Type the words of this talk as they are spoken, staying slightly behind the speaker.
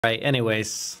Right,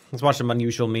 anyways, let's watch some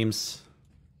unusual memes.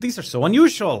 These are so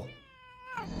unusual.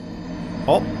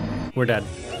 Oh, we're dead.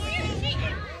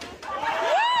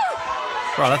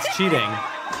 Bro, that's cheating.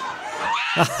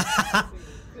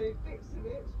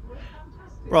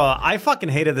 Bro, I fucking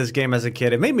hated this game as a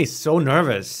kid. It made me so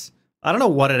nervous. I don't know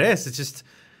what it is. It's just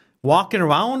walking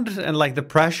around and like the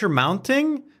pressure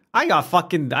mounting. I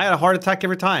had a heart attack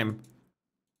every time.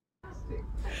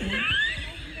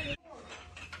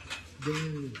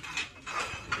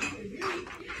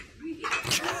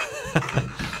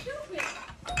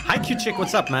 Hi, cute chick.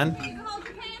 What's up, man?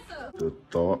 The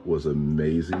thought was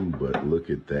amazing, but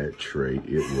look at that tray.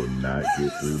 It will not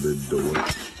get through the door.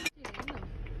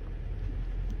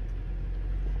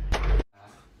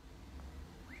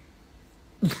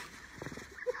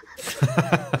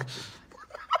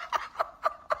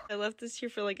 I left this here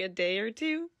for like a day or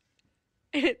two,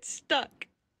 and it's stuck.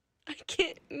 I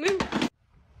can't move.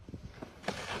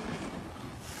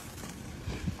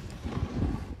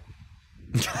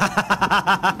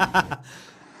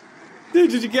 Dude,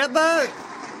 did you get that?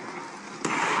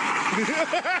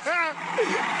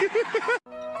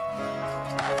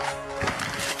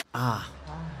 Ah.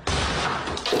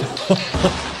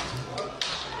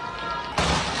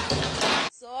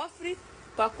 Sofre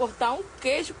pra cortar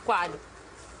queijo coalho.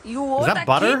 E o outro aqui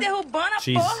butter? derrubando a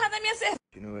Jeez. porra da minha cerveja.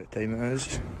 You know what time it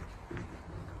is?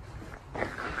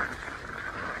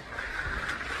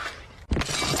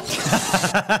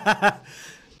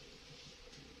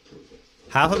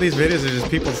 Half of these videos are just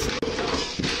people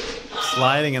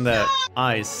sliding in the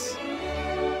ice.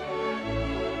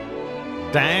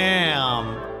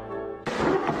 Damn.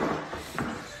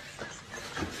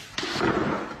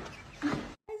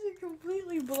 Why is it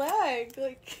completely black?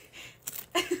 Like.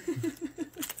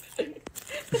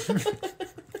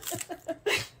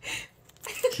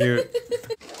 Cute.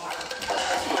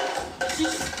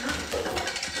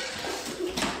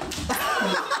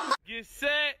 Get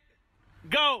set,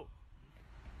 go.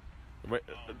 Wait,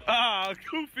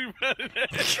 Goofy running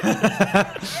that.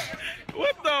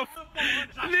 What the f?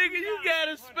 Nigga, you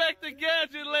gotta respect the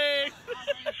gadget leg.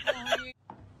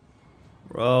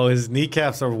 Bro, his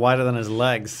kneecaps are wider than his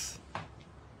legs.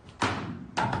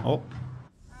 Oh.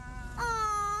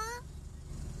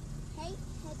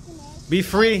 Be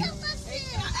free.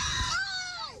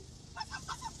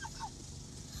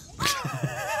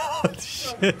 What the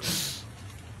shit?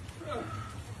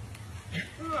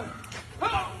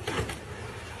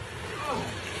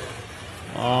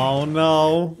 Oh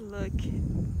no. Look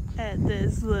at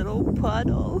this little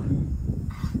puddle.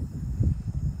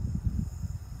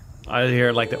 I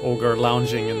hear like the ogre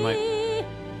lounging in my...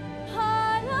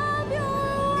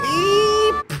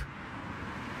 Eep.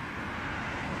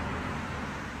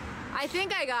 I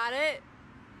think I got it.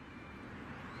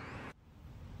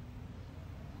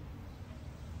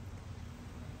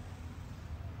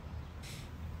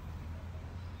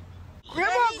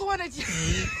 Grandma going to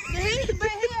jail. But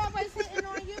he always hitting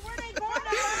on you. Where they going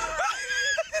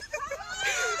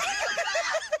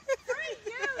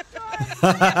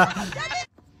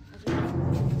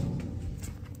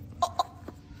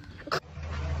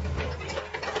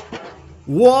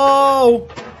Whoa!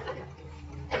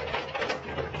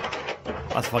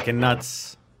 That's fucking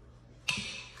nuts.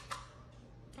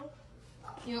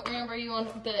 You remember you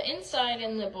want the inside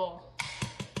in the bowl.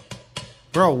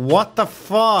 Bro, what the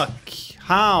fuck?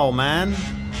 How, man?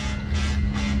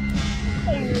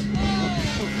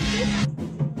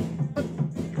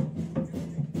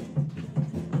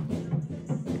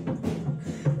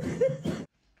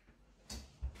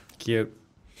 Cute.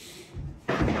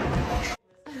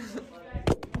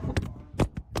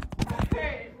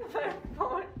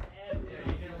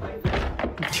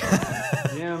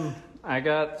 Jim, I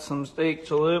got some steak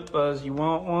chalupas. You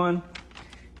want one?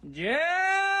 Jim!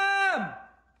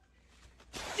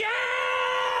 Jim!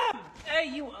 Hey,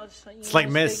 you want It's like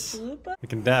Miss.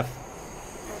 Looking deaf.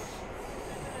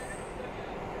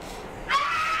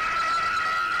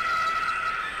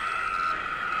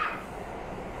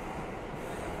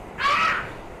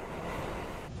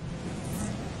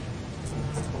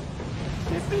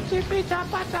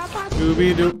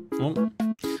 Scooby-Doo.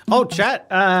 Oh, chat.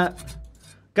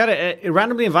 Got it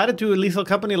randomly invited to a Lethal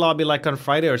Company lobby like on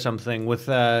Friday or something with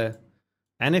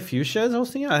Annie Fuchsia is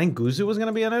hosting it. I think Guzu was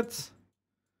gonna be in it.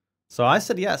 So I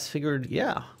said yes. Figured,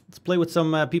 yeah, let's play with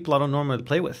some people I don't normally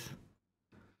play with.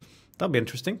 That'll be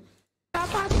interesting.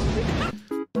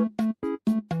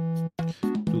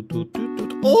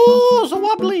 Oh, so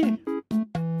wobbly.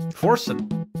 Force it.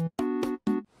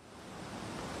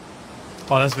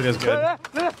 Oh, this video's good.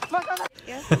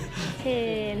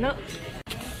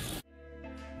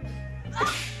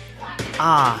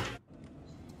 Ah.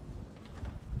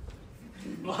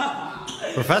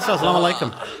 Professor, assalamu alaikum.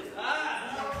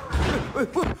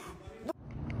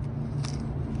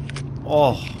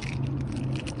 Oh.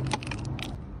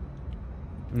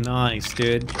 Nice,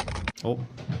 dude. Oh.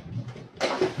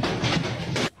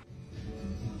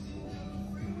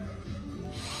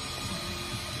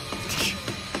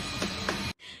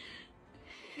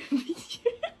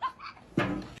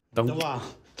 Don't... 2,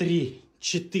 3,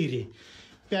 4,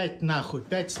 5 нахуй,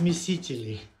 5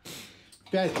 смесителей,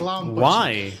 5 лампочек.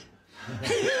 Why?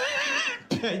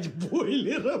 5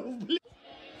 бойлеров, блядь.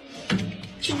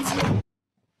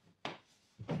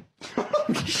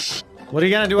 What are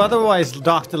you gonna do otherwise,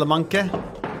 Dr. Lamonkey?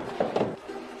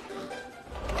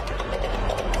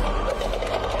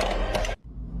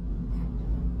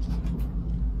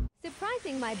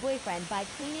 Surprising my boyfriend by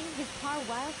cleaning his car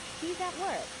while he's at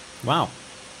work. Wow.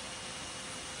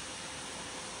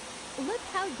 Look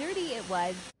how dirty it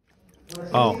was.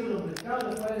 Oh.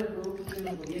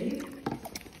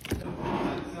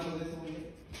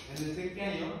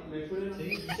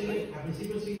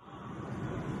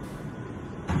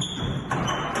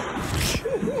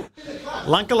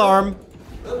 Lunk alarm.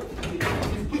 No,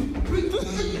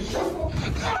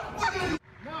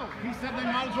 he said they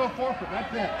might as well forfeit.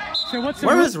 That's it. So what's the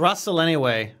Where is Russell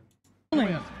anyway?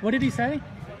 ruling? What did he say?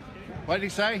 What did he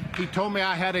say? He told me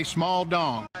I had a small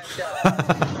dong.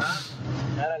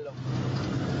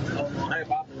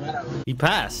 He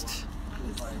passed.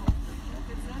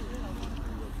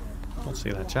 Don't see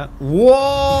that chat.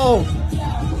 Whoa!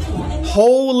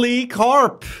 Holy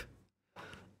carp!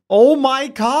 Oh my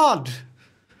god!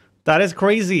 That is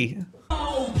crazy.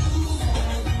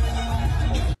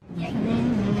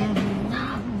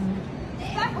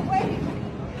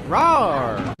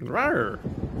 Rawr! Rawr!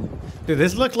 Dude,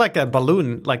 this looked like a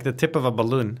balloon, like the tip of a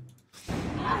balloon.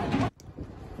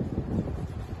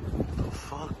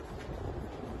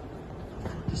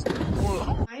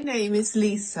 My name is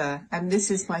Lisa, and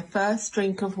this is my first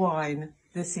drink of wine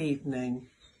this evening.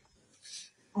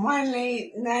 My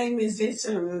name is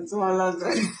Lisa as well as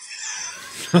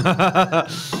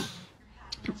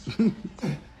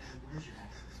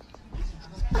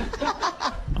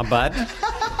Not bad.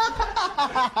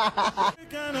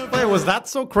 Wait, was that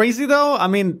so crazy though? I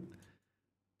mean,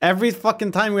 every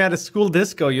fucking time we had a school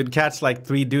disco, you'd catch like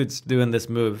 3 dudes doing this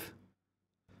move.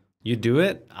 You do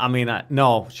it? I mean,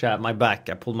 no, chat, my back.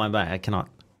 I pulled my back. I cannot.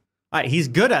 All right, he's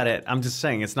good at it. I'm just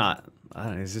saying it's not.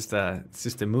 It's just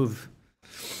a move.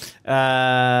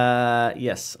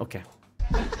 Yes. Okay.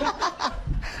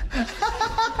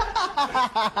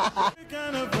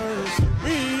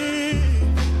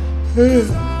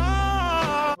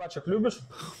 Бачок любишь?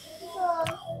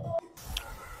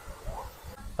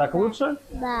 Так лучше?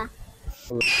 Да.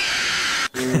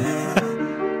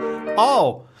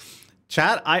 Oh,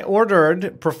 chat, I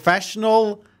ordered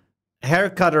professional hair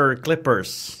cutter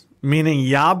clippers, meaning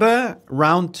Yabe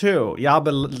round 2.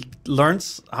 Yabe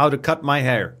learns how to cut my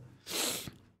hair.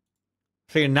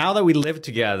 Figure now that we live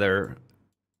together,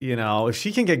 you know, if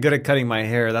she can get good at cutting my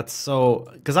hair, that's so...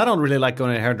 Because I don't really like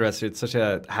going to a hairdresser. It's such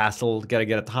a hassle. Gotta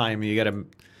get a time. You gotta...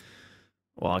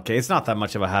 Well, okay, it's not that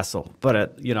much of a hassle.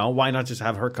 But, you know, why not just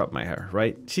have her cut my hair,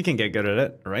 right? She can get good at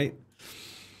it, right?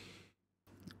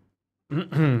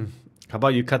 How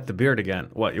about you cut the beard again?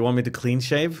 What, you want me to clean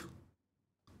shave?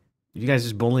 You guys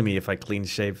just bully me if I clean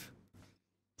shave.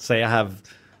 Say I have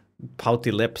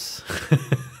pouty lips.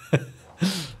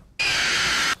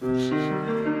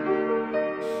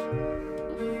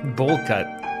 Bowl cut.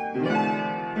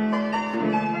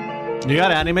 You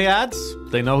got anime ads?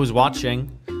 They know who's watching.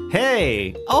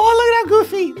 Hey! Oh, look at that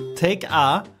Goofy! Take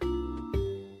a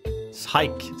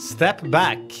hike. Step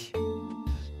back.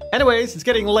 Anyways, it's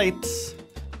getting late.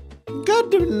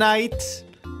 Good night,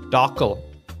 Dockle.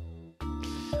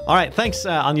 All right, thanks,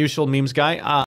 Unusual Memes Guy.